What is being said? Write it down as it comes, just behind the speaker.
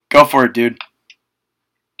Go for it, dude.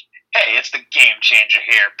 Hey, it's the Game Changer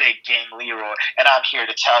here, Big Game Leroy, and I'm here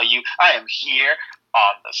to tell you I am here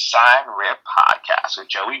on the Sign Rip Podcast with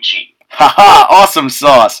Joey G. Haha, awesome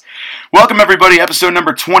sauce. Welcome, everybody, episode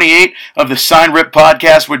number 28 of the Sign Rip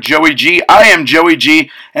Podcast with Joey G. I am Joey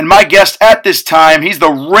G, and my guest at this time, he's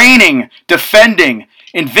the reigning, defending,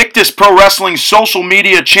 Invictus Pro Wrestling social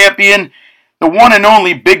media champion, the one and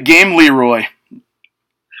only Big Game Leroy.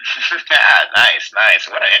 Nice.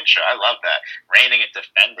 What an intro. I love that. Reigning and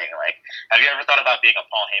defending. Like, have you ever thought about being a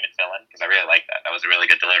Paul Heyman villain? Because I really like that. That was a really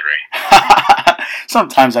good delivery.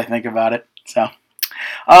 Sometimes I think about it. So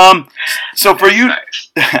for you,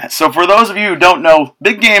 nice. So for those of you who don't know,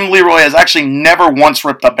 Big Game Leroy has actually never once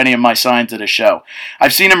ripped up any of my signs at a show.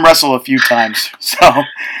 I've seen him wrestle a few times, so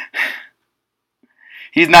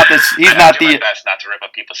he's not this. He's not the. I do my best not to rip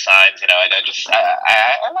up people's signs. You know, I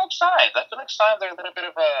like signs. I feel like signs are a little bit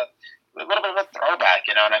of a throwback.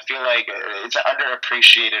 You know, and I feel like it's an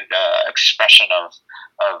underappreciated expression of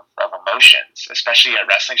emotions, especially at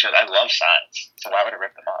wrestling shows. I love signs, so why would I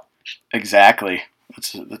rip them up? Exactly.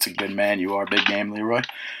 That's a good man. You are, Big Game Leroy.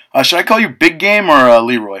 Should I call you Big Game or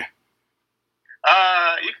Leroy?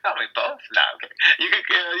 You can call me both. No, okay.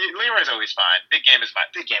 Leroy's always fine. Big Game is my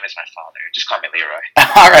father. Just call me Leroy.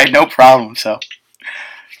 All right, no problem. So,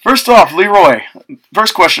 first off, Leroy,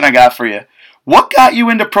 first question I got for you: what got you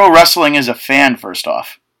into pro wrestling as a fan? First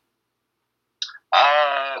off.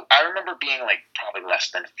 I remember being like probably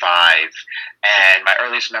less than 5, and my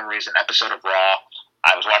earliest memory is an episode of Raw.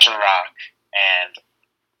 I was watching The Rock, and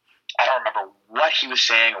I don't remember what he was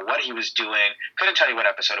saying or what he was doing. Couldn't tell you what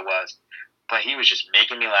episode it was, but he was just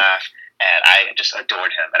making me laugh, and I just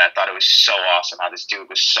adored him. And I thought it was so awesome how this dude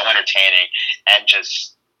was so entertaining and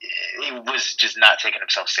he was just not taking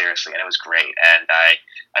himself seriously, and it was great. And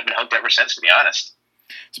I've been hooked ever since, to be honest.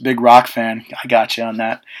 It's a big Rock fan. I got you on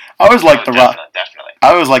that. I always liked The Rock. Definitely.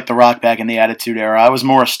 I always liked The Rock back in the Attitude Era. I was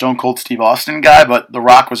more a Stone Cold Steve Austin guy, but The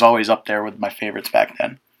Rock was always up there with my favorites back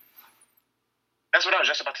then. That's what I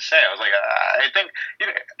was just about to say. I was like, I think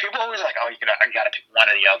people always like, I got to pick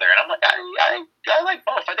one or the other, and I'm like, I like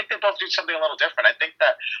both. I think they both do something a little different. I think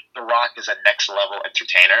that The Rock is a next level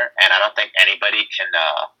entertainer, and I don't think anybody can,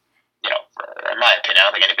 in my opinion,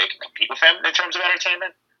 I don't think anybody can compete with him in terms of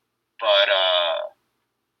entertainment. But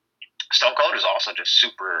Stone Cold is also just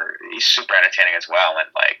he's super entertaining as well,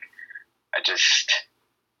 and like,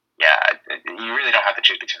 you really don't have to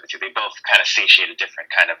choose between the two. They both kind of satiate a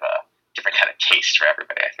different kind of taste for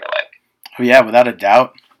everybody, I feel like. Oh yeah, without a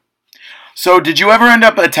doubt. So, did you ever end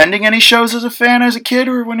up attending any shows as a fan as a kid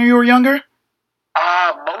or when you were younger?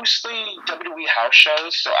 Mostly WWE house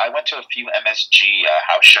shows. So I went to a few MSG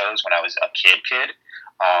house shows when I was a kid.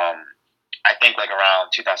 I think like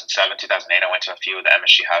around 2007, 2008, I went to a few of the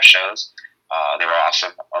MSG house shows. They were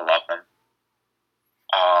awesome. I loved them.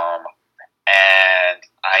 And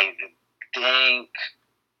I think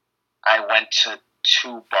I went to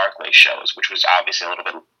 2 Barclays shows, which was obviously a little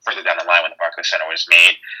bit further down the line when the Barclays Center was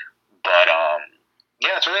made. But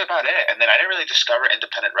that's really about it. And then I didn't really discover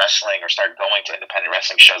independent wrestling or start going to independent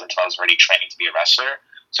wrestling shows until I was already training to be a wrestler.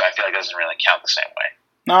 So I feel like it doesn't really count the same way.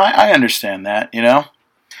 No, I understand that, you know.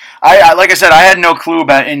 I like I said, I had no clue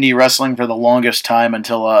about indie wrestling for the longest time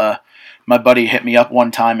until my buddy hit me up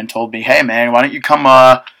one time and told me, "Hey man, why don't you come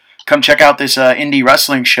check out this indie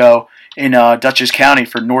wrestling show in Dutchess County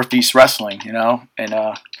for Northeast Wrestling," you know, and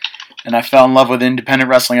I fell in love with independent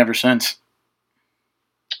wrestling ever since.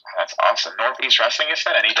 That's awesome. Northeast Wrestling, you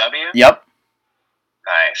said? NEW? Yep.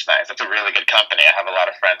 Nice. That's a really good company. I have a lot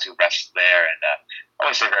of friends who wrestle there, and I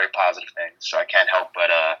always say very positive things, so I can't help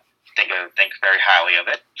but think very highly of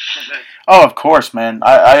it. Oh, of course, man.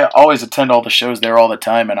 I always attend all the shows there all the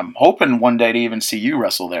time, and I'm hoping one day to even see you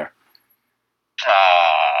wrestle there.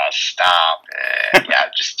 Stop it. Yeah,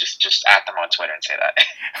 just at them on Twitter and say that.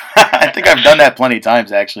 I think I've done that plenty of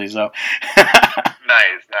times, actually, so.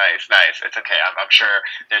 Nice. It's okay. I'm sure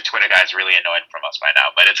their Twitter guy's really annoyed from us by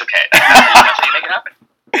now, but it's okay. That's how you make it happen.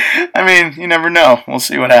 I mean, you never know. We'll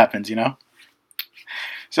see what happens, you know?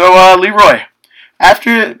 So, Leroy,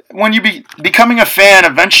 when you becoming a fan,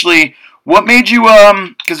 eventually, what made you,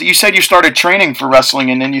 because you said you started training for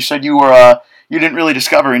wrestling, and then you said you didn't really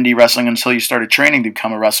discover indie wrestling until you started training to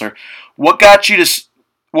become a wrestler. What got you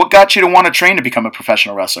to want to train to become a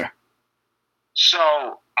professional wrestler?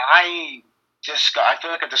 So, I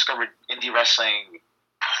feel like I discovered indie wrestling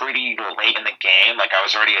pretty late in the game. Like, I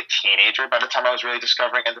was already a teenager by the time I was really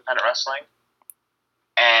discovering independent wrestling.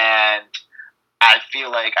 And I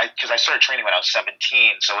feel like, because I started training when I was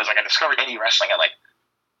 17, so it was like I discovered indie wrestling at like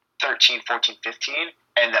 13, 14, 15,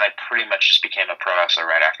 and then I pretty much just became a pro wrestler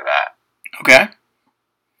right after that. Okay.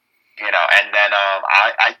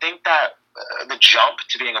 I think that the jump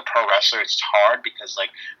to being a pro wrestler, it's hard because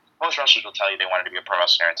like most wrestlers will tell you they wanted to be a pro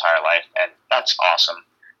wrestler their entire life, and that's awesome.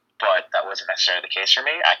 But that wasn't necessarily the case for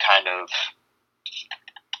me. I kind of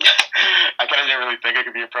didn't really think I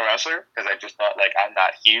could be a pro wrestler because I just thought like I'm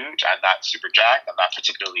not huge, I'm not super jacked, I'm not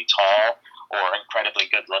particularly tall or incredibly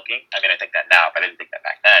good looking. I mean, I think that now, but I didn't think that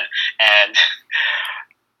back then, and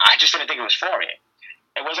I just didn't think it was for me.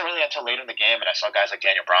 It wasn't really until later in the game, and I saw guys like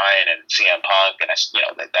Daniel Bryan and CM Punk, and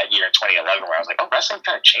that year in 2011, where I was like, oh, wrestling's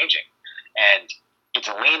kind of changing, and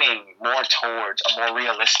it's leaning more towards a more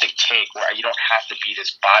realistic take where you don't have to be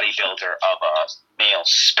this bodybuilder of a male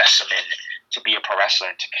specimen to be a pro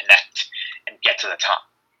wrestler and to connect and get to the top.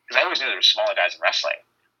 Because I always knew there were smaller guys in wrestling,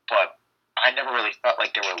 but I never really felt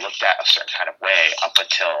like they were looked at a certain kind of way up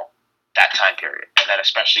until that time period. And then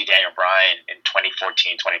especially Daniel Bryan in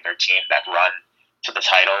 2014, 2013, that run to the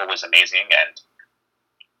title was amazing. And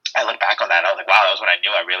I look back on that and I was like, wow, that was when I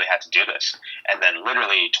knew I really had to do this. And then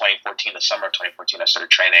literally 2014, the summer of 2014, I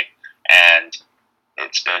started training, and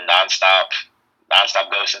it's been nonstop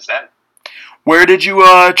go since then. Where did you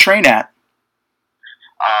train at?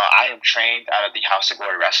 I am trained out of the House of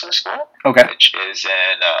Glory Wrestling School, Okay. which is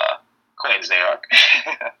in Queens, New York.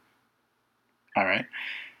 All right.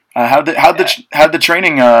 How'd the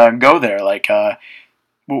training go there? Like,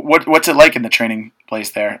 what's it like in the training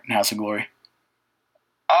place there in House of Glory?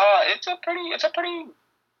 It's a pretty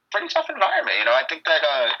tough environment. You know, I think that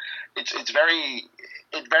it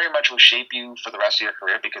very much will shape you for the rest of your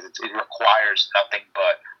career because it requires nothing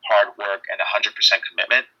but hard work and 100%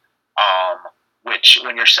 commitment. Which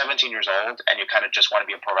when you're 17 years old and you kind of just want to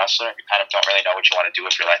be a pro wrestler and you kind of don't really know what you want to do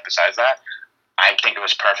with your life besides that, I think it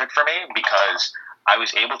was perfect for me because I was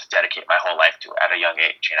able to dedicate my whole life to it at a young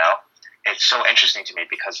age. You know, it's so interesting to me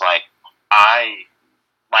because like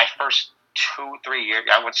my first 2-3 years,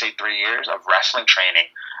 I would say 3 years of wrestling training,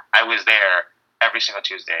 I was there every single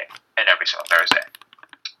Tuesday and every single Thursday.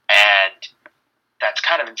 And that's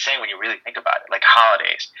kind of insane when you really think about it. Like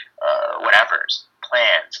holidays, whatever's,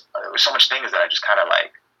 plans. There was so much things that I just kind of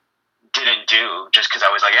like didn't do just because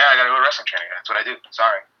I was like, yeah, I got to go to wrestling training. That's what I do.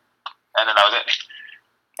 Sorry. And then that was it.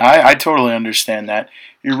 I totally understand that.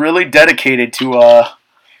 You're really dedicated to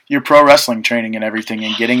your pro wrestling training and everything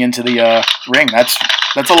and getting into the ring.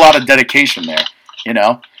 That's a lot of dedication there, you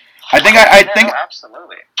know. I think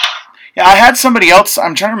absolutely. Yeah, I had somebody else.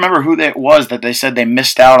 I'm trying to remember who it was that they said they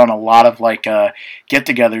missed out on a lot of like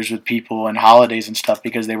get-togethers with people and holidays and stuff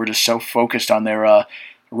because they were just so focused on their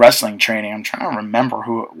wrestling training. I'm trying to remember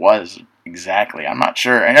who it was exactly. I'm not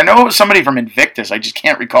sure, and I know it was somebody from Invictus. I just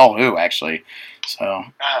can't recall who actually. So.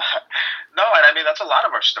 No, and I mean that's a lot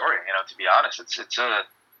of our story. You know, to be honest, that's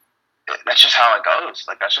just how it goes.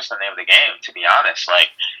 Like that's just the name of the game. To be honest, like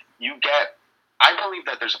I believe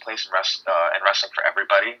that there's a place in wrestling for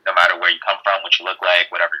everybody, no matter where you come from, what you look like,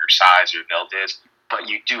 whatever your size, your build is. But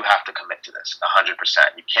you do have to commit to this 100%.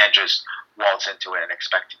 You can't just waltz into it and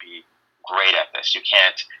expect to be great at this. You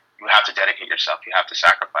can't. You have to dedicate yourself. You have to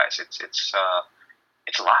sacrifice. It's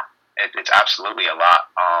a lot. It's absolutely a lot.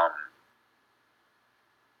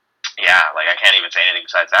 Yeah, like I can't even say anything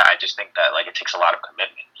besides that. I just think that like it takes a lot of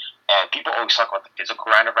commitment. And people always talk about the physical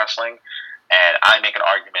grind of wrestling. And I make an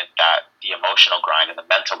argument that the emotional grind and the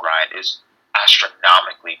mental grind is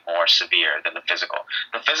astronomically more severe than the physical.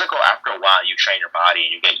 The physical, after a while, you train your body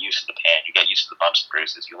and you get used to the pain, you get used to the bumps and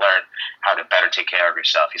bruises, you learn how to better take care of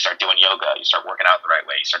yourself. You start doing yoga, you start working out the right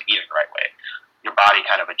way, you start eating the right way. Your body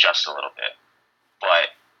kind of adjusts a little bit.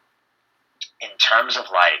 But in terms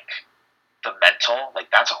of like the mental,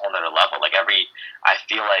 like that's a whole nother level. Like I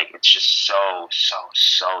feel like it's just so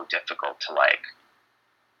difficult to like,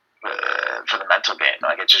 for the mental game.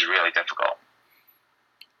 Like, it's just really difficult.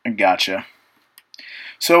 Gotcha.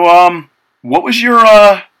 So, what was your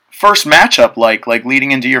first matchup like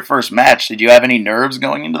leading into your first match? Did you have any nerves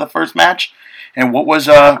going into the first match? And what was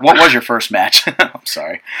your first match? I'm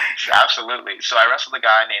sorry. Absolutely. So I wrestled a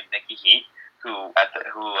guy named Nicky Heat,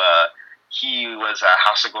 he was a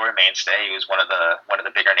House of Glory mainstay. He was one of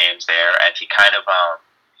the bigger names there, and he kind of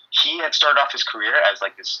he had started off his career as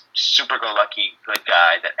like this super-go-lucky good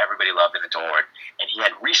guy that everybody loved and adored, and he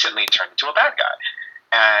had recently turned into a bad guy.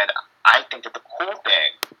 And I think that the cool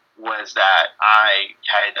thing was that I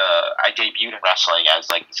debuted in wrestling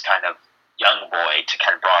as like this kind of young boy to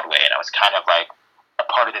kind of Broadway, and I was kind of like a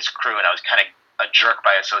part of this crew, and I was kind of a jerk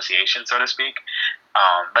by association, so to speak.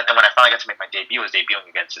 But then when I finally got to make my debut, I was debuting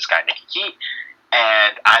against this guy, Nicky Heat,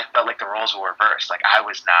 and I felt like the roles were reversed. Like I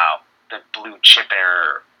was now the blue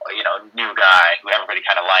chipper, new guy who everybody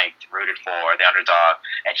kind of liked, rooted for, the underdog,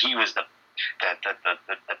 and he was the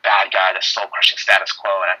the bad guy, the soul crushing status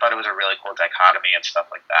quo, and I thought it was a really cool dichotomy and stuff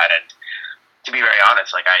like that. And to be very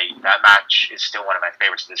honest, like that match is still one of my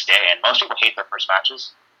favorites to this day. And most people hate their first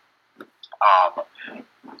matches. Um,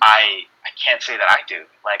 I can't say that I do.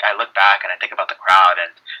 Like I look back and I think about the crowd,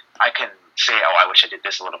 and I can say, oh, I wish I did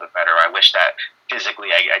this a little bit better. Or I wish that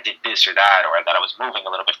physically I did this or that, or that I was moving a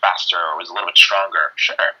little bit faster, or was a little bit stronger.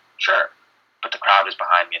 Sure. But the crowd is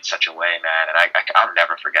behind me in such a way, man, and I'll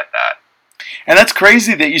never forget that. And that's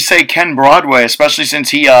crazy that you say Ken Broadway, especially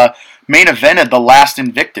since he main evented the last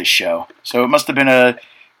Invictus show. So it must have been a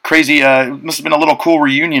crazy, must have been a little cool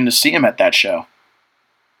reunion to see him at that show.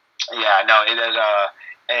 Yeah, no, it is.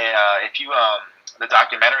 If you the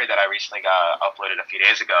documentary that I recently got uploaded a few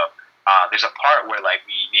days ago, there's a part where like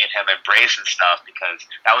me and him embrace and stuff because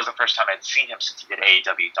that was the first time I'd seen him since he did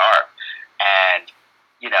AEW Dark, and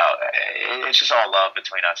you know, it's just all love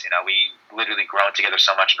between us. You know, we literally grown together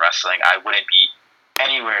so much in wrestling. I wouldn't be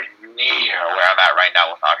anywhere near where I'm at right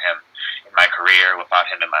now without him in my career, without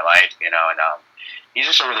him in my life. You know, and he's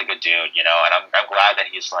just a really good dude. You know, and I'm glad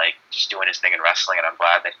that he's like just doing his thing in wrestling, and I'm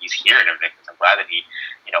glad that he's here in Invictus. I'm glad that he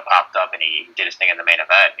popped up and he did his thing in the main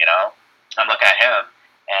event. You know, I'm looking at him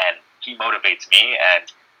and he motivates me,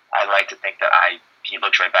 and I like to think that he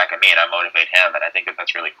looks right back at me and I motivate him, and I think that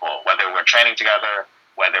that's really cool. Whether we're training together,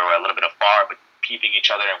 whether we're a little bit afar, but peeping each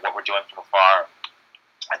other and what we're doing from afar,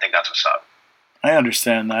 I think that's what's up. I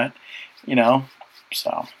understand that, you know.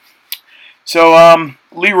 So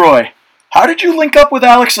Leroy, how did you link up with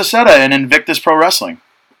Alex Aceta in Invictus Pro Wrestling?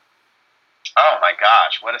 Oh my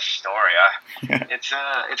gosh, what a story! It's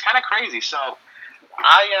kind of crazy. So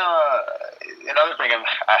another thing,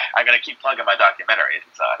 I'm gonna keep plugging my documentary.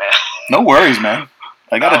 No worries, man.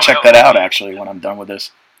 I gotta check that out actually when I'm done with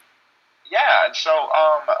this. Yeah, and so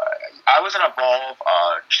I was an Evolve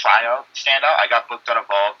tryout standout. I got booked on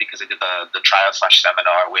Evolve because I did the tryout /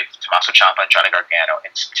 seminar with Tommaso Ciampa and Johnny Gargano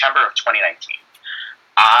in September of 2019.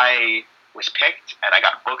 I was picked and I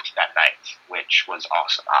got booked that night, which was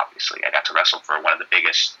awesome. Obviously, I got to wrestle for one of the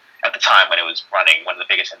biggest at the time when it was running, one of the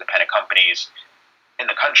biggest independent companies in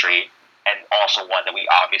the country, and also one that we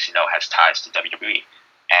obviously know has ties to WWE.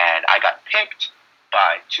 And I got picked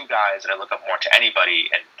by two guys that I look up more to anybody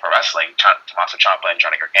in pro wrestling, Tommaso Ciampa and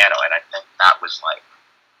Johnny Gargano, and I think that was what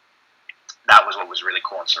was really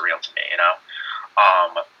cool and surreal to me, you know.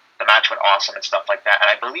 The match went awesome and stuff like that, and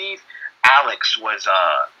I believe Alex was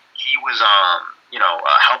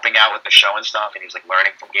helping out with the show and stuff, and he was like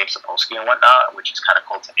learning from Gabe Sapolsky and whatnot, which is kind of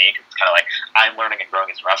cool to me because it's kind of like I'm learning and growing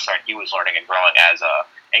as a wrestler, and he was learning and growing and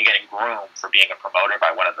getting groomed for being a promoter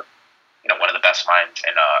by one of the best minds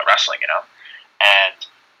in wrestling, you know. And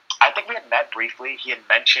I think we had met briefly. He had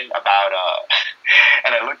mentioned about,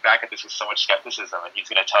 and I look back at this with so much skepticism, and he's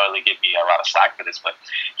going to totally give me a lot of slack for this, but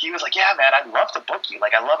he was like, yeah, man, I'd love to book you.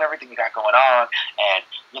 Like, I love everything you got going on, and,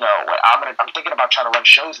 you know, I'm thinking about trying to run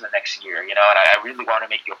shows in the next year, you know, and I really want to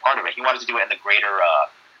make you a part of it. He wanted to do it in the greater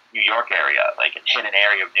New York area, like a hidden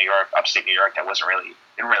area of New York, upstate New York, that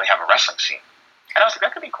didn't really have a wrestling scene. And I was like,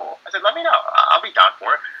 that could be cool. I said, let me know. I'll be down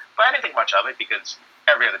for it. But I didn't think much of it because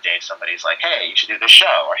every other day somebody's like, hey, you should do this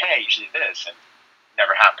show, or hey, you should do this, and it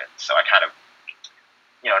never happened. So I kind of,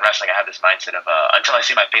 you know, in wrestling, I have this mindset of until I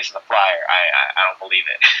see my face on the flyer, I don't believe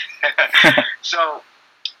it. So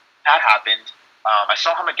that happened. I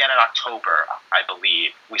saw him again in October, I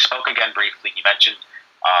believe. We spoke again briefly. He mentioned,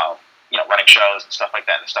 running shows and stuff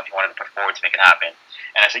like that, and the stuff he wanted to put forward to make it happen.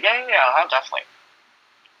 And I said, yeah, I'll definitely.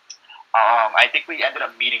 I think we ended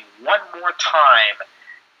up meeting one more time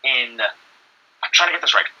in, I'm trying to get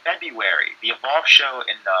this right, February. The Evolve show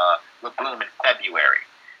in La Boom in February.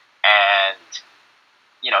 And,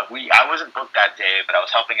 you know, I wasn't booked that day, but I was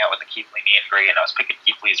helping out with the Keith Lee meet and greet, and I was picking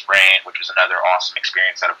Keith Lee's brain, which was another awesome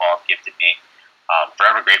experience that Evolve gifted me.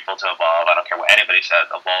 Forever grateful to Evolve. I don't care what anybody says.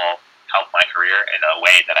 Evolve helped my career in a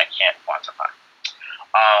way that I can't quantify.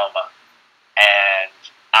 And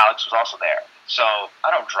Alex was also there. So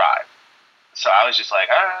I don't drive. So I was just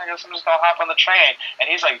like, I guess I'm just going to hop on the train.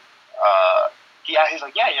 And he's like, he's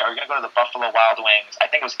like, yeah, we're going to go to the Buffalo Wild Wings.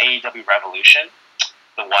 I think it was AEW Revolution,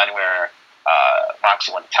 the one where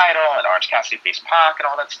Moxley won the title and Orange Cassidy faced Pac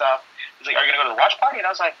and all that stuff. He's like, are you going to go to the watch party? And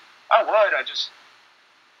I was like, I would. I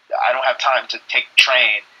don't have time to take the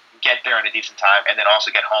train, get there in a decent time, and then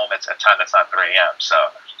also get home at a time that's not 3 a.m. So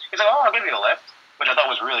he's like, oh, I'll give you a lift, which I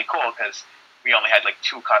thought was really cool because we only had like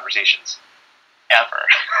 2 conversations ever.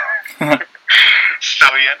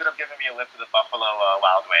 So he ended up giving me a lift to the Buffalo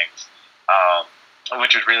Wild Wings,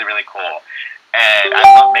 which was really, really cool. And I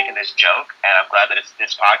love making this joke, and I'm glad that it's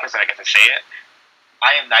this podcast that I get to say it.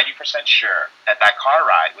 I am 90% sure that car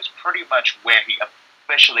ride was pretty much where he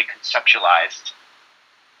officially conceptualized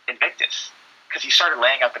Invictus, because he started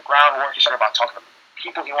laying out the groundwork. He started about talking about the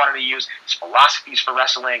people he wanted to use, his philosophies for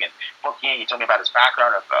wrestling and booking. He told me about his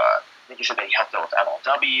background of, I think he said that he helped out with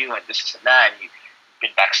MLW and this and that. And he'd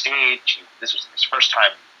been backstage. This was his first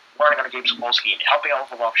time learning on Gabe Sapolsky and helping out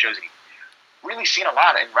with the shows. And he really seen a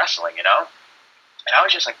lot in wrestling, you know? And I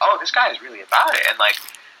was just like, oh, this guy is really about it. And, like,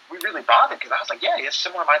 we really bonded because I was like, yeah, he has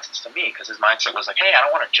similar mindsets to me, because his mindset was like, hey, I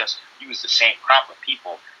don't want to just use the same crop of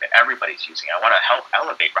people that everybody's using. I want to help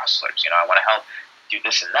elevate wrestlers. You know, I want to help do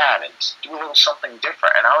this and that and do a little something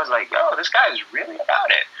different. And I was like, yo, this guy is really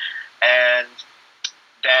about it. And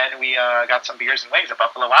then we got some beers and wings at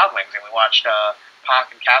Buffalo Wild Wings, and we watched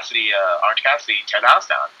Pac and Cassidy, Orange Cassidy, tear the house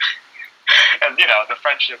down. And, you know, the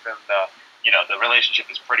friendship and the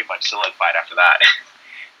relationship is pretty much solidified after that.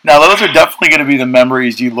 Now, those are definitely going to be the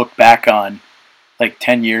memories you look back on, like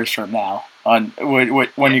 10 years from now. On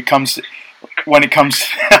when it comes,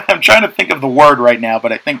 I'm trying to think of the word right now,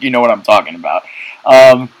 but I think you know what I'm talking about.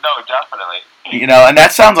 No, definitely. You know, and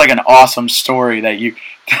that sounds like an awesome story that you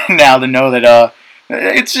now to know that.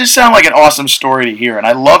 It just sounds like an awesome story to hear, and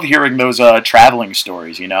I love hearing those traveling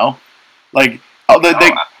stories. You know, like absolutely.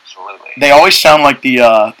 They always sound like the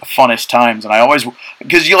funnest times, and I always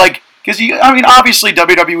I mean, obviously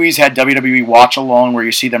WWE's had WWE Watch Along where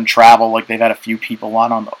you see them travel, like they've had a few people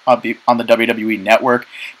on the WWE Network,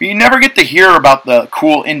 but you never get to hear about the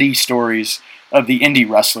cool indie stories of the indie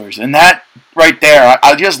wrestlers, and that right there,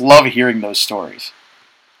 I just love hearing those stories.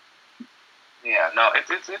 Yeah, no,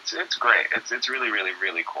 it's great. It's really really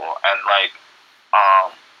really cool, and like,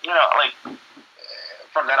 like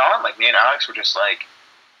from then on, like me and Alex were just like,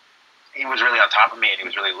 he was really on top of me and he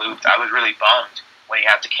was really looped. I was really bummed when he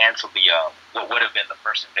had to cancel the what would have been the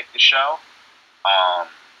first Invictus show.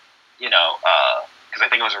 Because I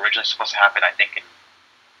think it was originally supposed to happen. I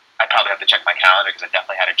probably have to check my calendar because I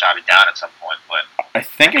definitely had it jotted down at some point. But I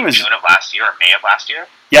think it was June of last year or May of last year.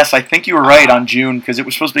 Yes, I think you were right on June, because it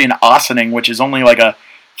was supposed to be in Ossining, which is only like a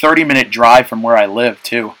 30-minute drive from where I live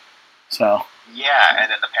too. So yeah,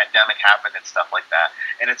 and then the pandemic happened and stuff like that,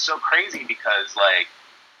 and it's so crazy because like,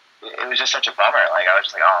 it was just such a bummer. Like, I was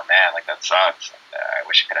just like, oh man, like that sucks. I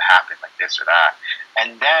wish it could have happened like this or that.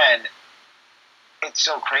 And then it's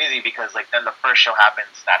so crazy because like then the first show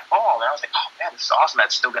happens that fall, and I was like, oh man, this is awesome.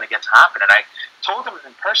 That's still gonna get to happen. And I told him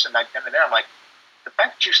in person like then and there, I'm like, the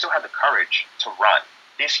fact that you still have the courage to run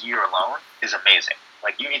this year alone is amazing.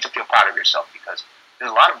 Like, you need to feel proud of yourself, because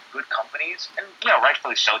there's a lot of good companies, and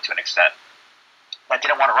rightfully so to an extent, that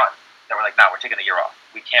didn't want to run. They were like, nah, we're taking a year off.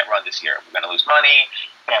 We can't run this year. We're going to lose money.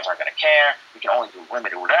 Fans aren't going to care. We can only do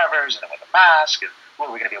limited whatevers, and then with a mask, and who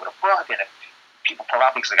are we going to be able to book? And if people pull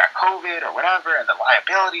out because they got COVID or whatever, and the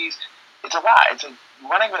liabilities, it's a lot.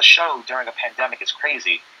 Running a show during a pandemic is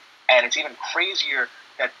crazy, and it's even crazier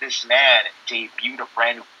that this man debuted a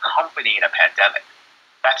brand new company in a pandemic.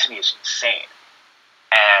 That to me is insane.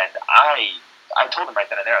 And I told him right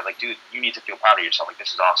then and there, like, dude, you need to feel proud of yourself. Like,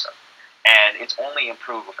 this is awesome. And it's only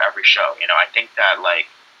improved with every show. I think that, like,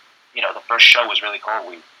 the first show was really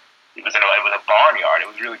cool. It was a barnyard. It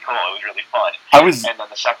was really cool. It was really fun. And then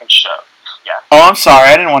the second show, yeah. Oh, I'm sorry.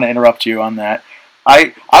 I didn't want to interrupt you on that.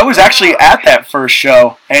 I was actually at that first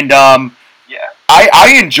show, and yeah.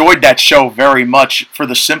 I enjoyed that show very much for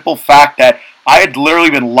the simple fact that I had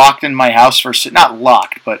literally been locked in my house for, not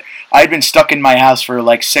locked, but I had been stuck in my house for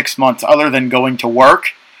like 6 months other than going to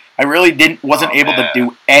work. I really wasn't able to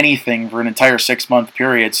do anything for an entire 6-month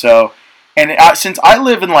period. So, and since I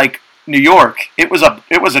live in like New York, it was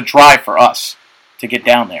a drive for us to get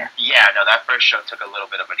down there. Yeah, no, that first show took a little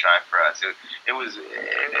bit of a drive for us. It was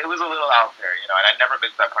a little out there, and I'd never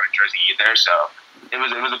been to that part of Jersey either, so it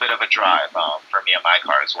was a bit of a drive for me in my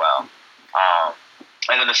car as well.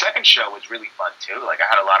 And then the second show was really fun too. Like, I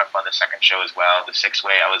had a lot of fun the second show as well. The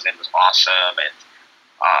 6-way I was in was awesome, and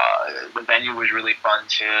the venue was really fun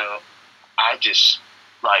too. I just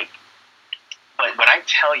like, but when I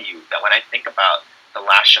tell you that when I think about the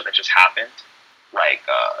last show that just happened, like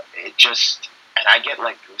it just, and I get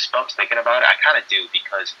like goosebumps thinking about it. I kind of do,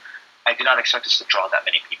 because I did not expect us to draw that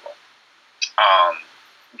many people.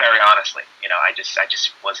 Very honestly, I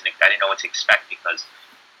just wasn't. I didn't know what to expect, because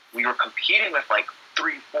we were competing with like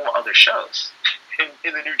 3-4 other shows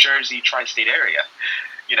in the New Jersey tri-state area.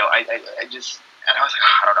 I just, and I was like,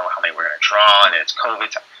 I don't know how many we're gonna draw, and it's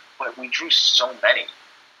COVID, but we drew so many,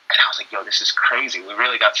 and I was like, yo, this is crazy. We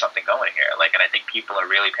really got something going here. Like, and I think people are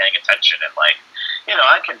really paying attention, and like,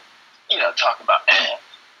 I can, talk about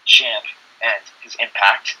Champ and his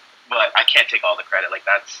impact, but I can't take all the credit. Like,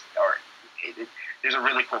 there's a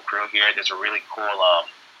really cool crew here. There's a really cool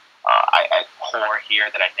core here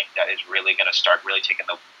that I think that is really going to start really taking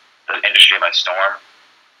the industry by storm.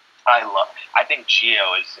 I think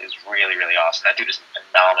Gio is really, really awesome. That dude is in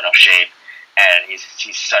phenomenal shape, and he's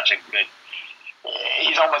such a good.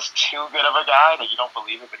 He's almost too good of a guy that you don't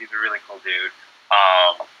believe it, but he's a really cool dude.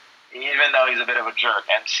 Even though he's a bit of a jerk,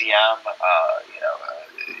 MCM,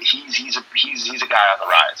 he's a guy on the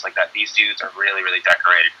rise. Like that, these dudes are really, really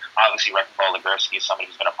decorated. Obviously, Wrecking Ball Legursky is somebody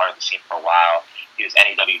who's been a part of the scene for a while. He was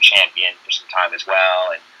NEW champion for some time as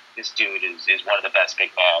well, and this dude is one of the best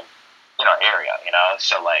big man in our area.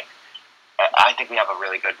 So like, I think we have a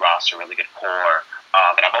really good roster, really good core,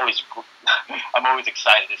 and I'm always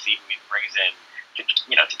excited to see who he brings in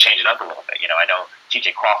to change it up a little bit. I know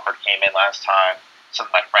TJ Crawford came in last time. Some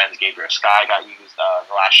of my friends, Gabriel Sky, got used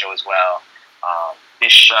the last show as well.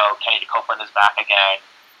 This show, Kenny Copeland is back again.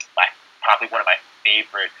 Probably one of my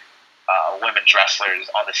favorite women's wrestlers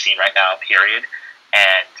on the scene right now, period.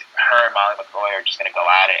 And her and Molly McCoy are just going to go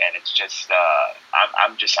at it, and it's just,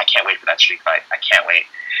 I can't wait for that street fight. I can't wait.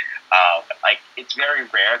 It's very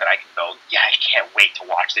rare that I can go, yeah, I can't wait to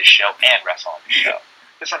watch this show and wrestle on this show.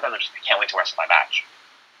 Because sometimes I can't wait to wrestle my match.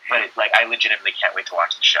 But I legitimately can't wait to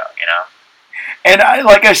watch the show, And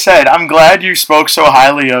like I said, I'm glad you spoke so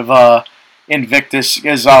highly of Invictus,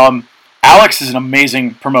 because Alex is an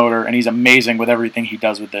amazing promoter, and he's amazing with everything he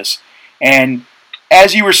does with this. And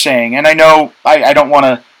as you were saying, and I know I don't want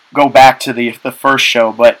to go back to the first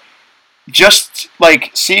show, but just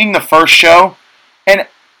like seeing the first show, and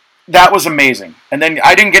that was amazing. And then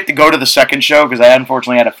I didn't get to go to the second show because I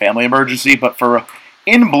unfortunately had a family emergency, but for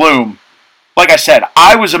In Bloom, like I said,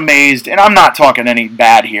 I was amazed, and I'm not talking any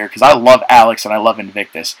bad here because I love Alex and I love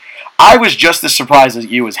Invictus. I was just as surprised as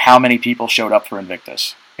you as how many people showed up for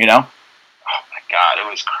Invictus, Oh my God, it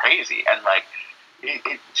was crazy. And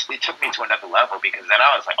it took me to another level because then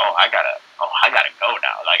I was like, I gotta go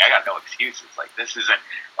now. Like I got no excuses. Like this isn't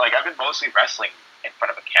I've been mostly wrestling in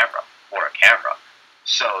front of a camera or a camera.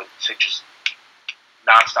 So to just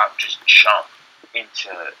nonstop just jump into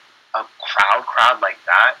a crowd like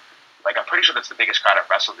that, I'm pretty sure that's the biggest crowd I've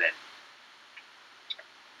wrestled in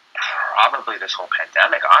probably this whole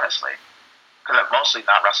pandemic, honestly. Because I've mostly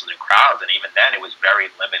not wrestled in crowds, and even then it was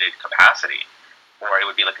very limited capacity. Or it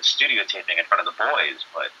would be like a studio taping in front of the boys,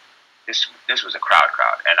 but this was a crowd,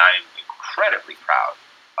 and I'm incredibly proud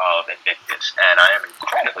of Invictus, and I am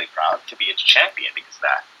incredibly proud to be its champion because of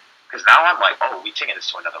that. Because now I'm like, we're taking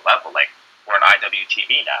this to another level. Like, we're on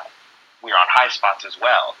IWTV now. We're on high spots as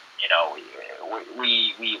well.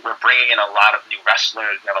 We're bringing in a lot of new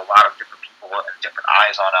wrestlers. We have a lot of different people and different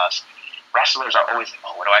eyes on us. Wrestlers are always like,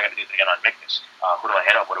 what do I got to do to get on Invictus? Who do I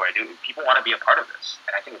hit up? What do I do? People want to be a part of this.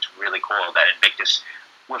 And I think it's really cool that Invictus,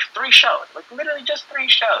 with 3 shows, literally just 3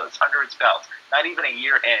 shows under its belt, not even a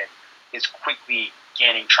year in, is quickly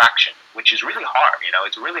gaining traction, which is really hard.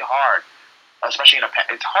 It's really hard, especially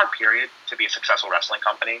it's a hard period to be a successful wrestling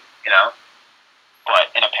company, But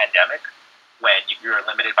in a pandemic, when you're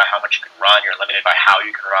limited by how much you can run, you're limited by how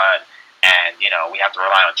you can run, and, we have to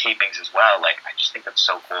rely on tapings as well. I just think that's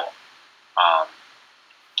so cool.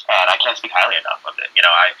 And I can't speak highly enough of it.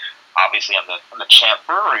 I obviously I'm the champ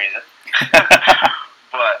for a reason,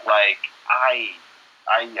 but I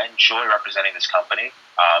enjoy representing this company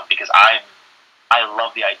because I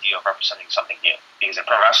love the idea of representing something new. Because in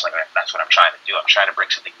pro wrestling, that's what I'm trying to do. I'm trying to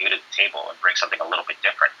bring something new to the table and bring something a little bit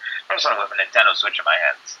different. Personally, with a Nintendo Switch in my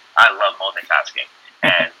hands, I love multitasking,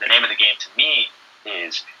 and the name of the game to me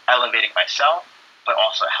is elevating myself, but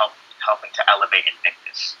also helping to elevate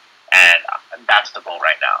Invictus. And that's the goal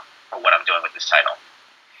right now for what I'm doing with this title.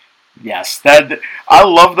 Yes, I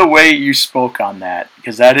love the way you spoke on that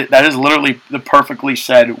because that is literally the perfectly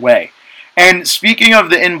said way. And speaking of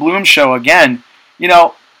the In Bloom show again,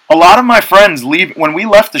 a lot of my friends leave when we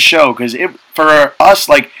left the show because for us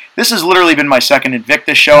this has literally been my second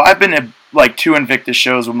Invictus show. I've been to 2 Invictus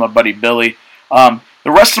shows with my buddy Billy. The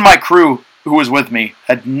rest of my crew who was with me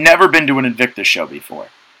had never been to an Invictus show before.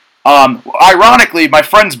 Ironically, my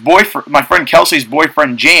friend Kelsey's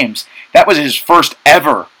boyfriend James, that was his first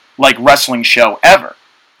ever wrestling show ever,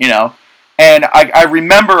 And I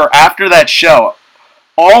remember after that show,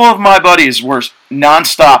 all of my buddies were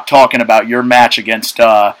nonstop talking about your match against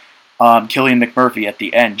Killian McMurphy at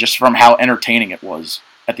the end, just from how entertaining it was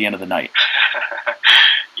at the end of the night.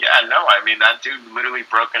 Yeah, no, I mean that dude literally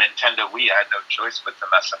broke a Nintendo Wii. I had no choice but to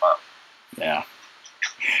mess him up. Yeah.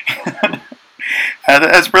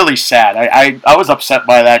 That's really sad. I was upset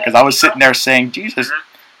by that because I was sitting there saying, Jesus,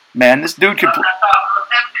 man, this dude could...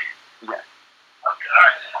 Yeah.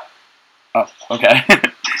 Oh, okay.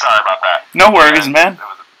 Sorry about that. No worries, man.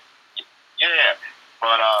 Yeah.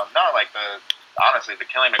 But, no, honestly, the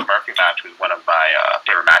Killian McMurphy match was one of my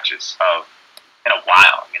favorite matches of in a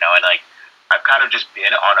while. And like I've kind of just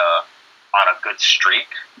been on a good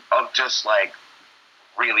streak of just like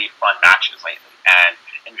really fun matches lately, and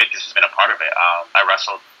Invictus has been a part of it. I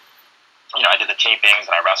wrestled, I did the tapings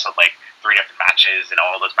and I wrestled like 3 different matches, and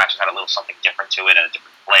all those matches had a little something different to it and a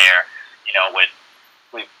different flair.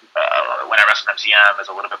 When I wrestled MCM,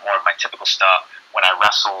 there's a little bit more of my typical stuff. When I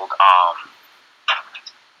wrestled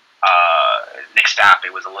Nick Stapp,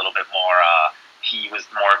 it was a little bit more. He was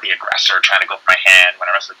more of the aggressor, trying to go for my hand. When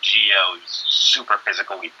I wrestled Gio, it was super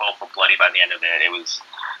physical. We both were bloody by the end of it. It was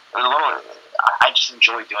a little. I just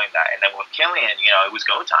enjoyed doing that. And then with Killian, it was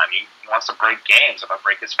go time. He wants to break games if I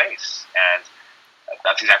break his face, and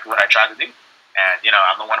that's exactly what I tried to do. And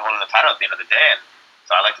I'm the one holding the title at the end of the day, and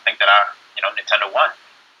so I like to think that Nintendo won.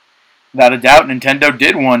 Without a doubt, Nintendo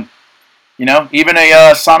did win. Even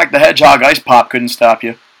a Sonic the Hedgehog ice pop couldn't stop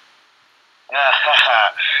you.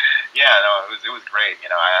 Yeah, no, it was great.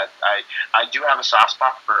 I do have a soft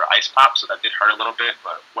spot for ice pop, so that did hurt a little bit.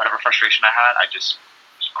 But whatever frustration I had, I just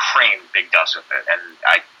creamed Big Dust with it, and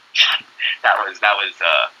that was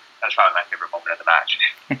probably my favorite moment of the match.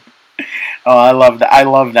 Oh, I love that. I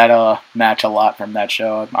love that match a lot from that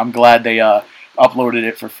show. I'm glad they uploaded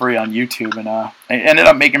it for free on YouTube, and it ended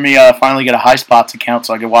up making me finally get a High Spots account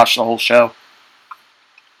so I could watch the whole show.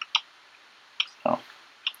 So.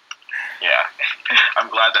 Yeah, I'm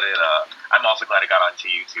glad that it. I'm also glad it got onto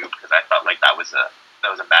YouTube because I felt like that was a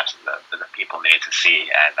match that the people needed to see,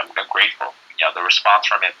 and I'm grateful. The response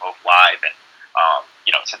from it, both live and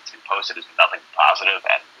since it's been posted, has been nothing but positive,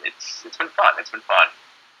 and it's been fun. It's been fun.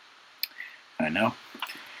 I know.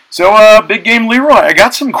 So, Big Game Leroy, I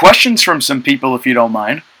got some questions from some people, if you don't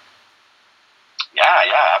mind.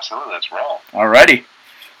 Yeah, absolutely. Let's roll. Alrighty.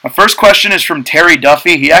 My first question is from Terry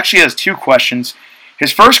Duffy. He actually has 2 questions.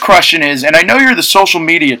 His first question is, and I know you're the social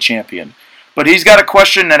media champion, but he's got a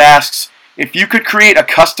question that asks, if you could create a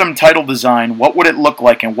custom title design, what would it look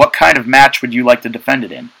like, and what kind of match would you like to defend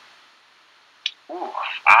it in? Ooh,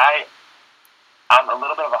 I'm a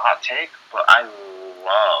little bit of a hot take, but I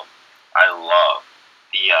love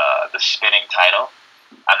the spinning title.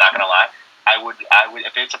 I'm not gonna lie. I would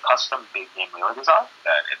if it's a custom Big Game Leroy design,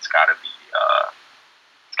 then it's gotta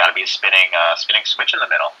be a spinning switch in the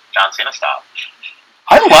middle, John Cena style.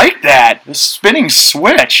 I like that. The spinning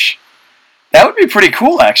switch. That would be pretty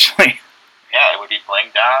cool, actually. Yeah, it would be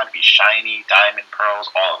blinged out, it'd be shiny, diamond, pearls,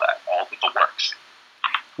 all of that, all of the works.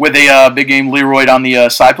 With a Big Game Leroy on the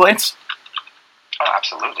side plates? Oh,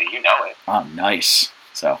 absolutely. You know it. Oh, nice.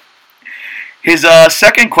 So, his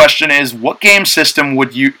second question is, what game system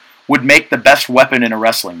would make the best weapon in a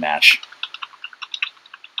wrestling match?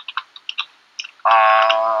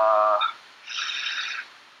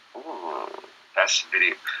 Best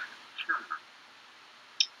video.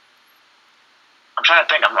 I'm trying to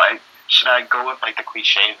think. I'm like, should I go with like the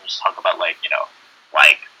cliches and just talk about like a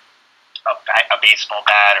baseball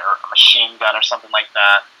bat or a machine gun or something like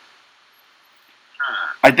that?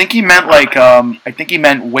 I think he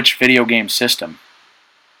meant which video game system.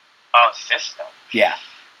 Oh, system. Yeah.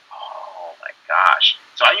 Oh my gosh.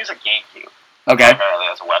 So I use a GameCube. Okay. Primarily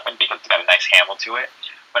as a weapon because it's got a nice handle to it.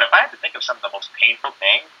 But if I had to think of some of the most painful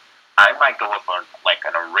thing, I might go with an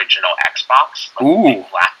original Xbox, the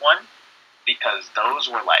black one, because those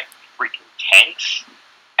were like freaking tanks,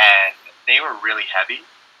 and they were really heavy.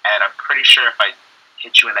 And I'm pretty sure if I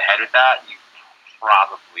hit you in the head with that, you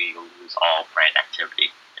probably lose all brain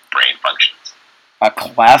activity and brain functions. A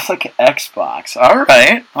classic Xbox. All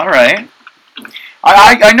right.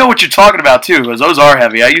 I know what you're talking about too, because those are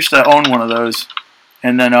heavy. I used to own one of those,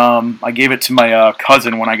 and then I gave it to my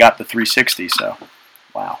cousin when I got the 360. So,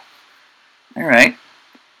 wow. All right.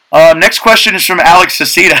 Next question is from Alex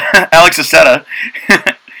Aceta.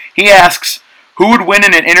 He asks, who would win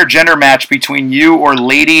in an intergender match between you or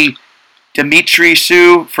Lady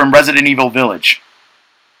Dimitri-Sue from Resident Evil Village?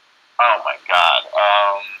 Oh my god.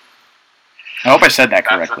 I hope I said that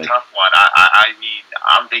correctly. That's a tough one. I mean,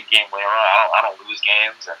 I'm Big Game Leroy. I don't lose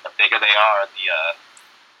games, and the bigger they are, the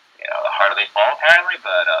harder they fall, apparently.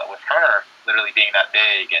 But with her literally being that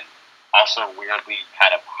big and also weirdly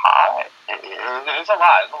kind of hot, there's a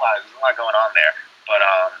lot going on there. But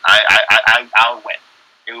I'll win.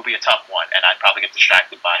 It would be a tough one, and I'd probably get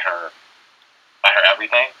distracted by her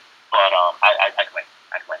everything. But I'd win.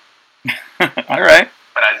 All right.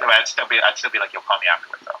 But I'd still be like, you'll call me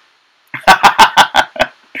afterwards, though.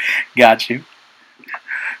 Got you.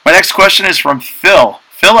 My next question is from Phil.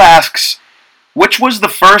 Phil asks, which was the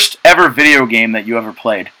first ever video game that you ever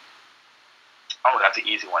played? Oh, that's an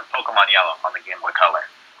easy one. Pokemon Yellow on the Game Boy Color.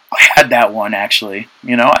 I had that one actually.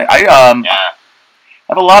 Yeah.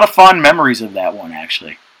 have a lot of fond memories of that one,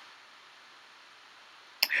 actually.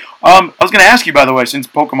 I was going to ask you, by the way, since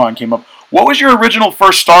Pokemon came up, what was your original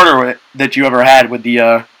first starter that you ever had with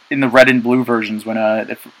the in the red and blue versions when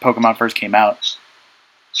Pokemon first came out?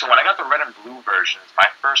 So when I got the red and blue versions, my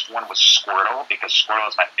first one was Squirtle because Squirtle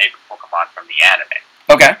is my favorite Pokemon from the anime.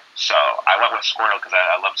 Okay. So I went with Squirtle because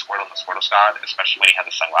I love Squirtle and the Squirtle Squad, especially when he had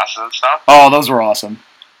the sunglasses and stuff. Oh, those were awesome.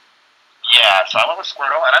 Yeah, so I went with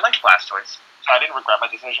Squirtle, and I liked Blastoise, so I didn't regret my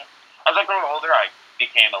decision. As I grew older, I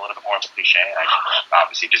became a little bit more of a cliche, and I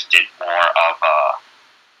obviously just did more of,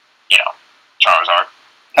 Charizard.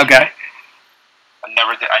 Okay. I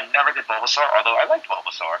never did Bulbasaur, although I liked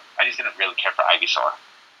Bulbasaur. I just didn't really care for Ivysaur.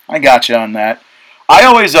 I got you on that. I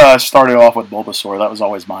always started off with Bulbasaur. That was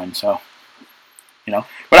always mine, so.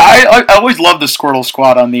 But I always loved the Squirtle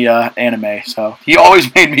Squad on the anime, so he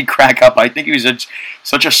always made me crack up. I think he was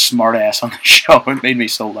such a smartass on the show. It made me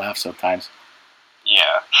so laugh sometimes.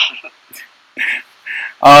 Yeah.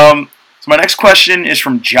 So my next question is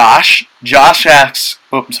from Josh. Josh asks,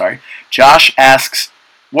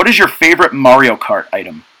 what is your favorite Mario Kart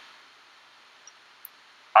item?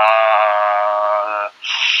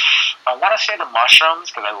 I want to say the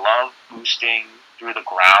mushrooms because I love boosting through the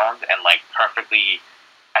ground and like perfectly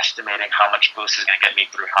estimating how much boost is going to get me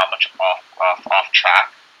through how much off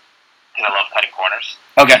track because I love cutting corners.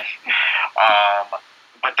 Okay.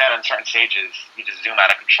 But then in certain stages, you just zoom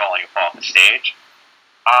out of control and you fall off the stage.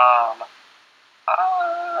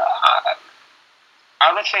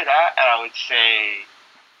 I would say that, and I would say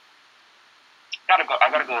I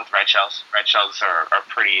gotta go with red shells. Red shells are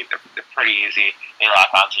pretty. They're pretty easy. They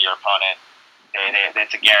lock onto your opponent.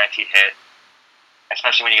 It's a guaranteed hit,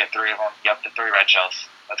 especially when you get 3 of them. Yep, the 3 red shells.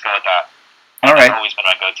 Let's go with that. All right. That's always been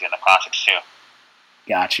my go-to in the classics too.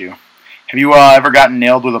 Got you. Have you ever gotten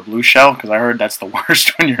nailed with a blue shell? Because I heard that's the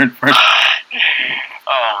worst when you're in first.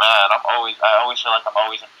 Oh man, I always feel like I'm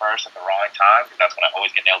always in first at the wrong time because that's when I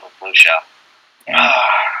always get nailed with blue shell. Yeah.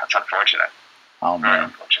 That's unfortunate. Oh man. Very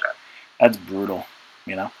unfortunate. That's brutal,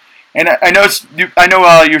 And I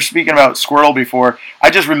know you're speaking about Squirtle before.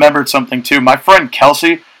 I just remembered something too. My friend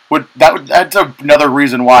Kelsey that's another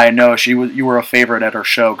reason why I know you were a favorite at her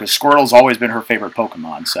show because Squirtle's always been her favorite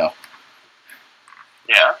Pokemon. So.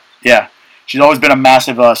 Yeah. Yeah, she's always been a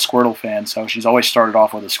massive Squirtle fan, so she's always started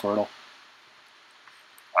off with a Squirtle.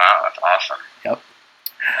 Wow, that's awesome. Yep.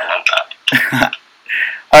 I love that.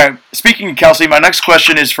 All right. Speaking of Kelsey, my next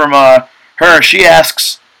question is from her. She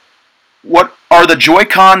asks, "What are the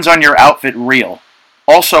Joy-Cons on your outfit real?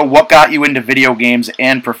 Also, what got you into video games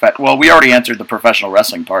and Well, we already answered the professional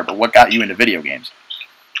wrestling part, but what got you into video games?"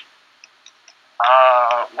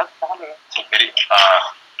 What got me into video?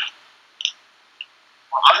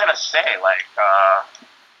 I was gonna say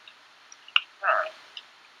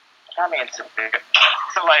got me into video.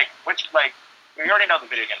 So we already know the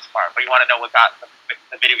video games part, but you want to know what got the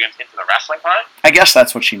video games into the wrestling part? I guess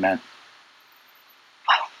that's what she meant.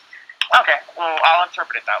 Okay, well, I'll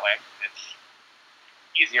interpret it that way. It's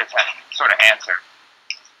easier to sort of answer.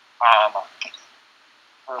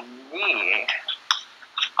 For me,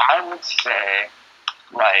 I would say,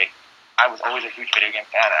 I was always a huge video game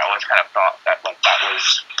fan, and I always kind of thought that, that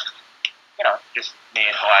was, just me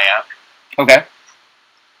and who I am. Okay.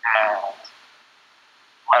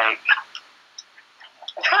 And,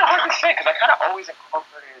 it's kind of hard to say, because I kind of always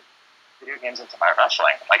incorporated video games into my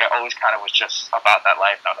wrestling. I always kind of was just about that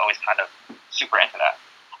life, and I was always kind of super into that.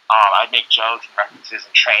 I'd make jokes and references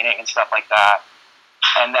and training and stuff like that.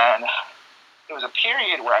 And then there was a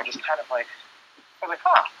period where I just kind of I was like,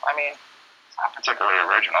 I mean, it's not particularly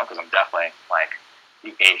original because I'm definitely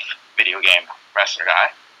the 8th video game wrestler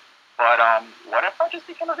guy. But what if I just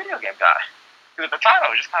became a video game guy? Because at the time I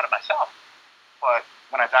was just kind of myself. But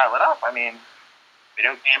when I dial it up, I mean,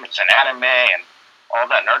 video game, it's an anime, and all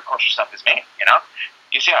that nerd culture stuff is me,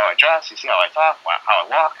 You see how I dress, you see how I talk, how I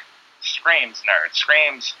walk. Screams nerd,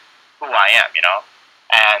 screams who I am,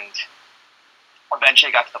 And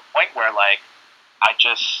eventually got to the point where, I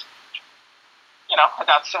just, I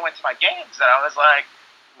got so into my games that I was like,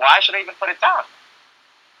 why should I even put it down?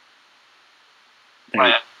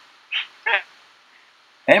 But,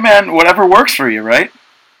 hey, man, whatever works for you, right?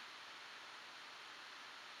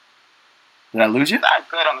 Did I lose you? Not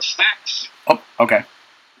good on the sticks. Oh, okay.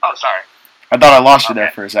 Oh, sorry. I thought I lost you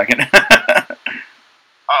there for a second.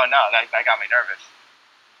 Oh, no, that got me nervous.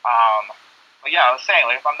 But yeah, I was saying,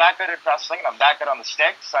 if I'm that good at wrestling and I'm that good on the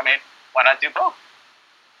sticks, I mean, why not do both?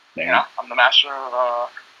 I'm the master of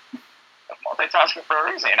multitasking for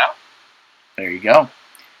a reason, There you go.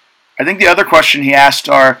 I think the other question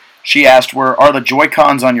she asked were, are the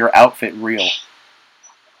Joy-Cons on your outfit real?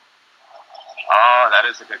 Oh, that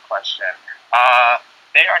is a good question.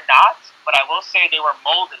 They are not, but I will say they were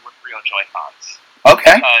molded with real Joy-Cons.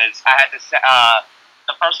 Okay. Because I had to say,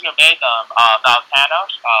 the person who made them,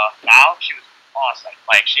 Val, she was awesome.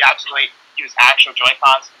 Like, she absolutely used actual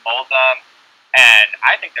Joy-Cons to mold them, and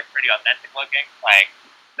I think they're pretty authentic looking. Like,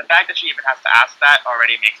 the fact that she even has to ask that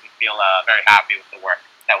already makes me feel very happy with the work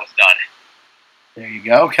that was done. There you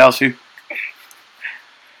go, Kelsey.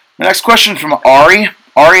 The next question from Ari.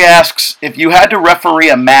 Ari asks, if you had to referee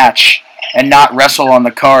a match and not wrestle on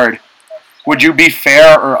the card, would you be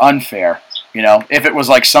fair or unfair? You know, if it was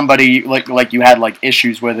like somebody like you had like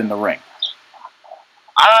issues with in the ring.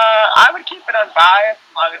 I would keep it unbiased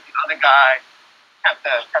as long as the other guy kept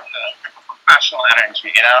the professional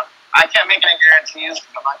energy. You know, I can't make any guarantees.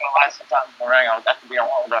 I'm not gonna lie. Sometimes in the ring, I'll definitely be a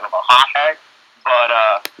little bit of a hothead, but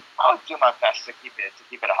I would do my best to keep it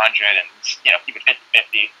 100 and keep it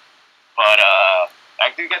 50-50. But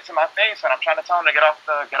I do get to my face when I'm trying to tell him to get off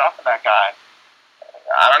of that guy.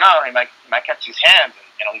 I don't know. He might catch his hands,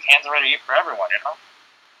 and these hands are ready to eat for everyone.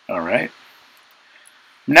 All right.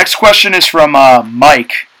 Next question is from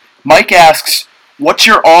Mike. Mike asks, what's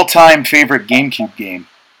your all-time favorite GameCube game?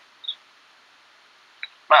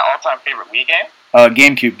 My all-time favorite Wii game?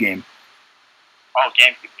 GameCube game. Oh,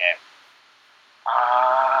 GameCube game.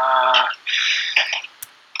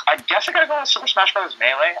 I guess I gotta go with Super Smash Bros.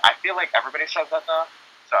 Melee. I feel like everybody says that though,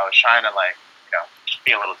 so I was trying to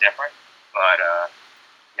be a little different. But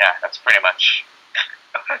yeah, that's pretty much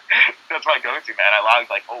that's my go-to, man. I logged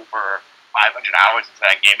like over 500 hours into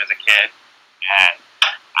that game as a kid, and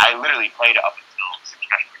I literally played it up until Super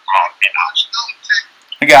Smash Bros. Came out.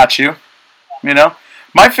 I got you. You know,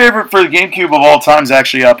 my favorite for the GameCube of all time is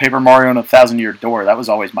actually Paper Mario and a Thousand Year Door. That was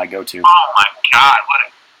always my go-to. Oh my god,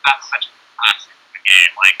 that's such a classic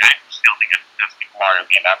game. Like, I still think it's the best Paper Mario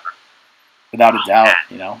game ever. Without a doubt,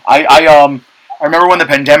 you know. I remember when the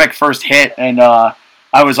pandemic first hit, and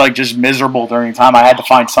I was like just miserable during the time. I had to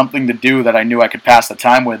find something to do that I knew I could pass the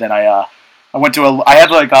time with, and I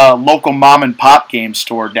had like a local mom and pop game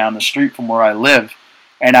store down the street from where I live,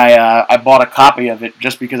 and I bought a copy of it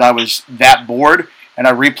just because I was that bored, and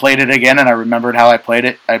I replayed it again, and I remembered how I played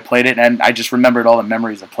it, and I just remembered all the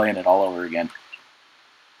memories of playing it all over again.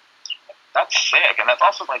 That's sick, and that's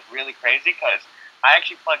also like really crazy because I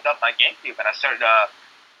actually plugged up my GameCube, and I started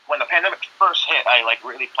when the pandemic first hit, I like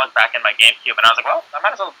really plugged back in my GameCube, and I was like, well, I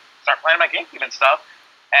might as well start playing my GameCube and stuff,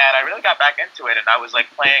 and I really got back into it, and I was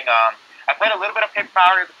like playing. I played a little bit of Paper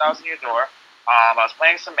Mario: The Thousand Year Door. I was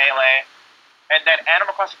playing some Melee, and then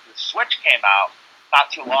Animal Crossing for the Switch came out not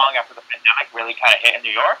too long after the pandemic really kind of hit in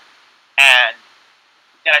New York, and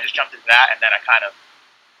then I just jumped into that, and then I kind of,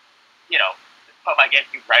 put my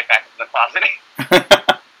GameCube right back into the closet.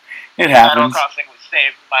 It happens. Animal Crossing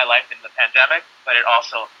saved my life in the pandemic, but it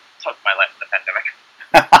also took my life in the pandemic.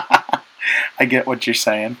 I get what you're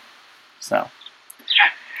saying. So,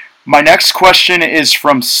 my next question is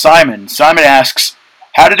from Simon. Simon asks,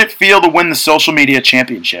 how did it feel to win the social media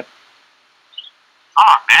championship?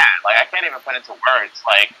 Oh man, like I can't even put into words.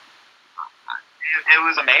 Like it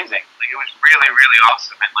was amazing. Like it was really, really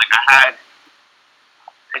awesome. And like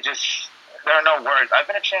there are no words. I've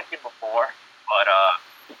been a champion before, but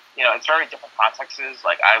it's very different contexts.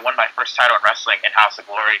 Like I won my first title in wrestling in House of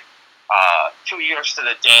Glory, 2 years to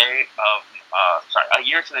the day of a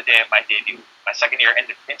year to the day of my debut, my second year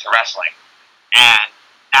into wrestling, and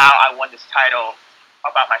now I won this title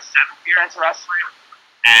about my 7th year into wrestling,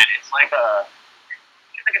 and it's like a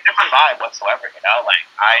different vibe whatsoever. Like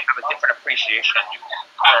I have a different appreciation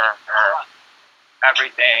for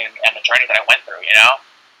everything and the journey that I went through.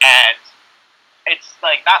 And it's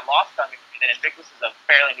like not lost on me that Invictus is a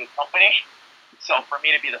fairly new company, so for me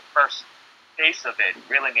to be the first face of it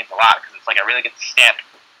really means a lot because it's like I really get to stamp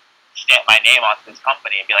my name onto this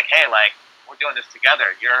company and be like, hey, like we're doing this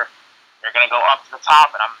together. You're gonna go up to the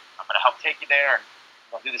top, and I'm gonna help take you there, and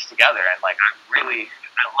we'll do this together. And like I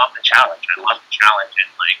love the challenge. And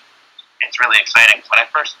like it's really exciting. When I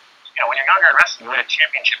first, when you're younger in wrestling, you win a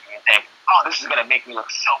championship and you think, oh, this is gonna make me look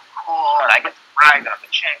so cool, and I get to brag that I'm the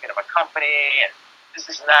champion of a company, and this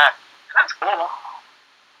and that. And that's cool.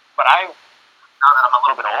 But now that I'm a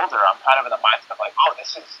little bit older, I'm kind of in the mindset of like, oh,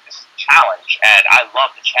 this is a challenge, and I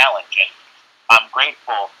love the challenge, and I'm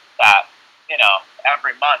grateful that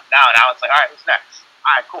every month now it's like, all right, who's next?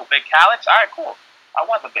 All right, cool, big challenge. All right, cool. I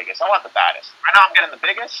want the biggest. I want the baddest. Right now, I'm getting the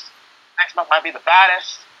biggest. Next month might be the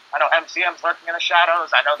baddest. I know MCM's lurking in the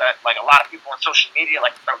shadows. I know that like a lot of people on social media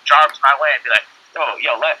like throw jarbs my way and be like,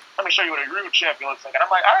 let me show you what a real champion looks like. And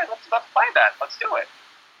I'm like, all right, let's play that. Let's do it.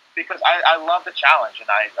 Because I love the challenge,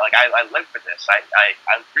 and I live for this. I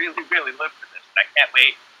really, really live for this, and I can't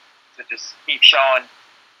wait to just keep showing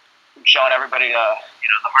everybody the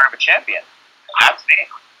heart of a champion. That's me.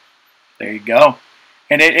 There you go.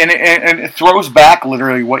 And it throws back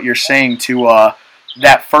literally what you're saying to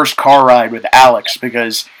that first car ride with Alex,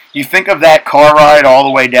 because you think of that car ride all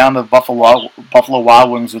the way down to Buffalo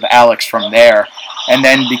Wild Wings with Alex from there, and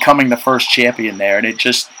then becoming the first champion there, and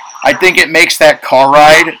I think it makes that car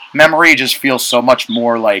ride memory just feel so much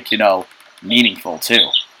more meaningful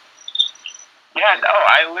too. Yeah, no,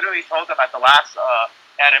 I literally told them at the last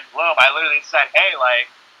ad in Bloom, I literally said, hey, like,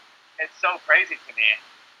 it's so crazy to me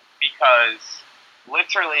because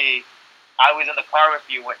literally I was in the car with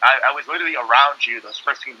you when I was literally around you those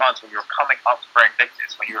first few months when you were coming up for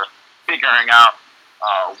Invictus, when you were figuring out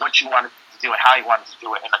what you wanted to do and how you wanted to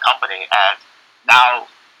do it in the company, and now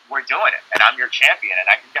we're doing it, and I'm your champion, and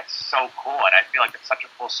I think that's so cool, and I feel like it's such a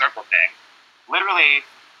full circle thing. Literally,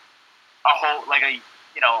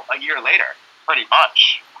 a year later, pretty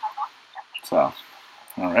much. So,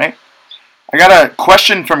 all right. I got a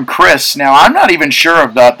question from Chris. Now, I'm not even sure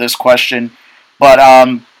about this question, but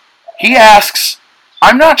he asks,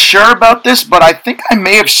 I'm not sure about this, but I think I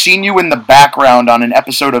may have seen you in the background on an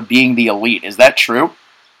episode of Being the Elite. Is that true?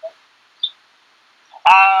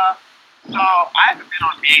 So I haven't been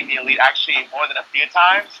on Being the Elite actually more than a few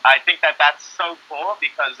times. I think that's so cool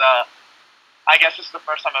because I guess this is the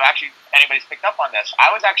first time anybody's picked up on this.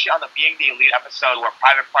 I was actually on the Being the Elite episode where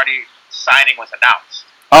Private Party signing was announced.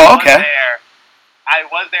 Oh, okay. I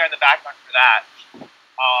was there in the background for that.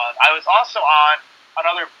 I was also on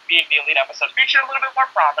another Being the Elite episode, featured a little bit more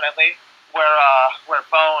prominently, where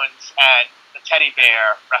Bones and the Teddy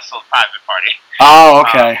Bear wrestled Private Party. Oh,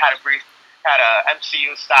 okay. Had a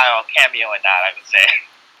MCU style cameo in that, I would say.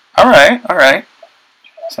 All right.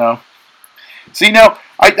 So, see, now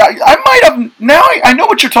I might have now I know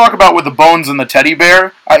what you're talking about with the Bones and the Teddy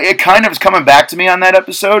Bear. It kind of is coming back to me on that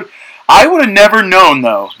episode. I would have never known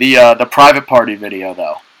though the Private Party video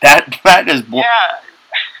though. That is yeah.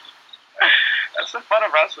 That's the fun of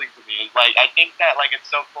wrestling to me. Like, I think that it's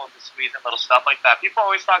so cool to squeeze in little stuff like that. People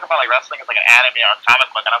always talk about wrestling as an anime or a comic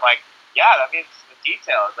book, and I'm like, yeah, that means the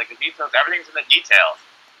details. The details, everything's in the details.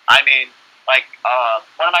 I mean,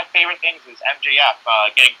 one of my favorite things is MJF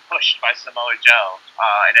getting pushed by Samoa Joe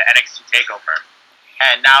in an NXT takeover,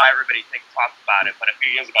 and now everybody talks about it. But a few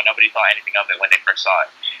years ago, nobody thought anything of it when they first saw it.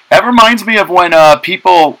 That reminds me of when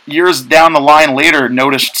people years down the line later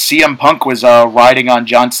noticed CM Punk was riding on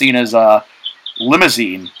John Cena's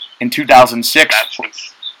limousine in 2006.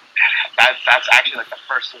 That's actually the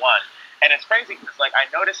first one, and it's crazy because I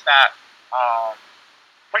noticed that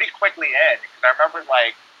pretty quickly in, because I remember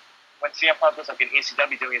when CM Punk was in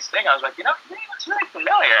ECW doing his thing, I was like, he looks really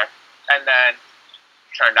familiar, and then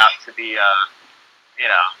turned out to be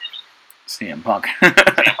CM Punk.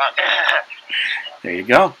 CM Punk. There you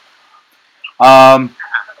go.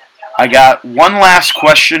 I got one last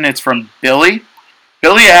question. It's from Billy.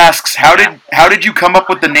 Billy asks, how did you come up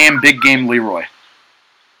with the name Big Game Leroy?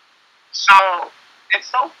 So it's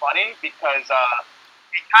so funny because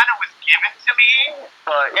it kind of was given to me,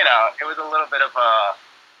 but it was a little bit of a.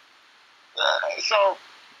 So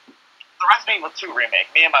the Resident Evil 2 remake,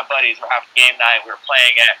 me and my buddies were having game night. We were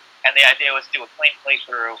playing it, and the idea was to do a clean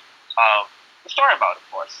playthrough of the story mode, of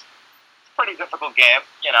course. It's a pretty difficult game,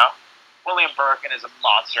 William Birkin is a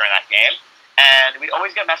monster in that game, and we'd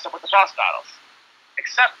always get messed up with the boss battles.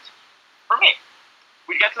 Except for me.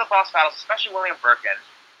 We'd get to the boss battles, especially William Birkin,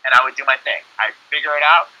 and I would do my thing. I'd figure it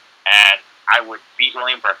out, and I would beat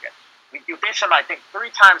William Birkin. We faced him, I think, 3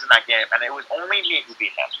 times in that game, and it was only me who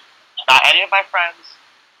beat him. Not any of my friends,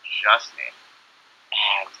 just me.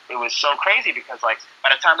 And it was so crazy because, by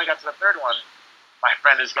the time we got to the 3rd one, my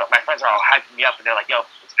friends are all hyping me up, and they're like, yo,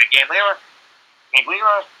 it's Big Game Leroy. Big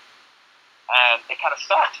Leroy. And it kind of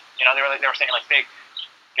sucked. They were saying, Big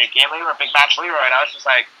Game Leroy, Big Match Leroy, and I was just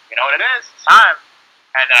like, you know what it is? It's time.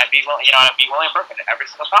 And then I beat William Birkin every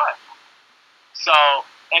single time. So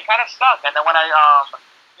it kind of stuck. And then when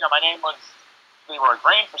my name was Leroy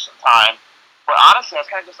Green for some time, but honestly, I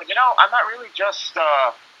was kind of just like, I'm not really just,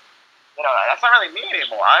 that's not really me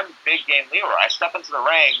anymore. I'm Big Game Leroy. I step into the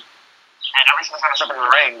ring, and every single time I step into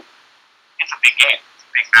the ring, it's a big game. It's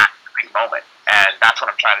a big match. It's a big moment. And that's what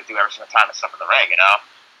I'm trying to do every single time I step in the ring,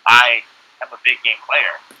 I am a big game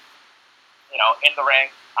player. In the ring,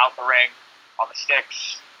 out the ring, on the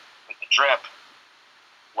sticks, with the drip,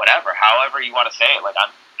 whatever, however you want to say it.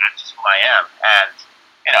 That's just who I am. And,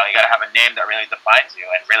 you got to have a name that really defines you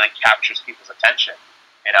and really captures people's attention,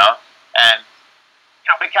 And,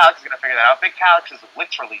 Big Calix is going to figure that out. Big Calix is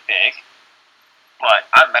literally big, but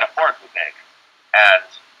I'm metaphorically big. And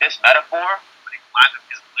this metaphor, when it combines with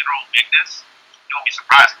his literal bigness, you'll be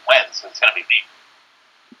surprised who wins. It's going to be me.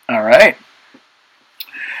 All right.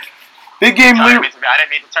 Big game, I Leroy. didn't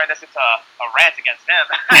mean to turn this into a rant against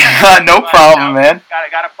him. No problem, man.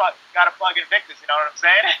 Gotta plug Invictus. You know what I'm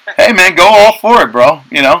saying? Hey, man, go all for it, bro.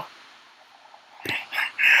 You know.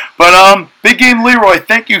 But Big Game Leroy,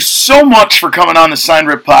 thank you so much for coming on the Sign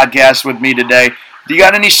Rip podcast with me today. Do you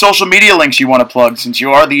got any social media links you want to plug, since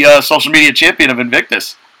you are the social media champion of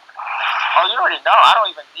Invictus? Oh, you already know. I don't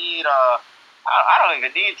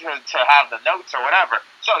even need to have the notes or whatever.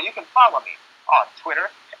 So you can follow me on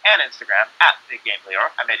Twitter and Instagram at Big Game Leroy.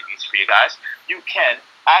 I made it easy for you guys. You can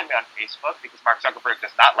add me on Facebook because Mark Zuckerberg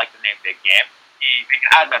does not like the name Big Game. You can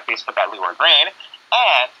add me on Facebook at Leroy Green,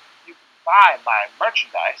 and you can buy my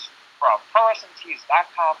merchandise from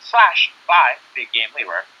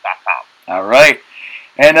ProWrestlingTees.com/buybiggameleroy.com. All right.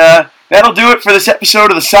 And that'll do it for this episode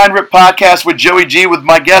of the Sign Rip podcast with Joey G, with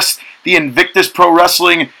my guest, the Invictus Pro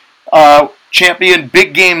Wrestling champion,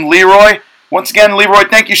 Big Game Leroy. Once again, Leroy,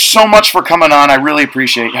 thank you so much for coming on. I really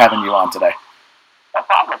appreciate having you on today. No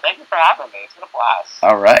problem. Thank you for having me. It's been a blast.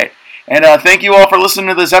 All right. And thank you all for listening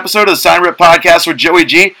to this episode of the Sign Rip podcast with Joey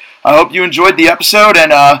G. I hope you enjoyed the episode,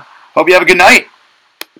 and hope you have a good night.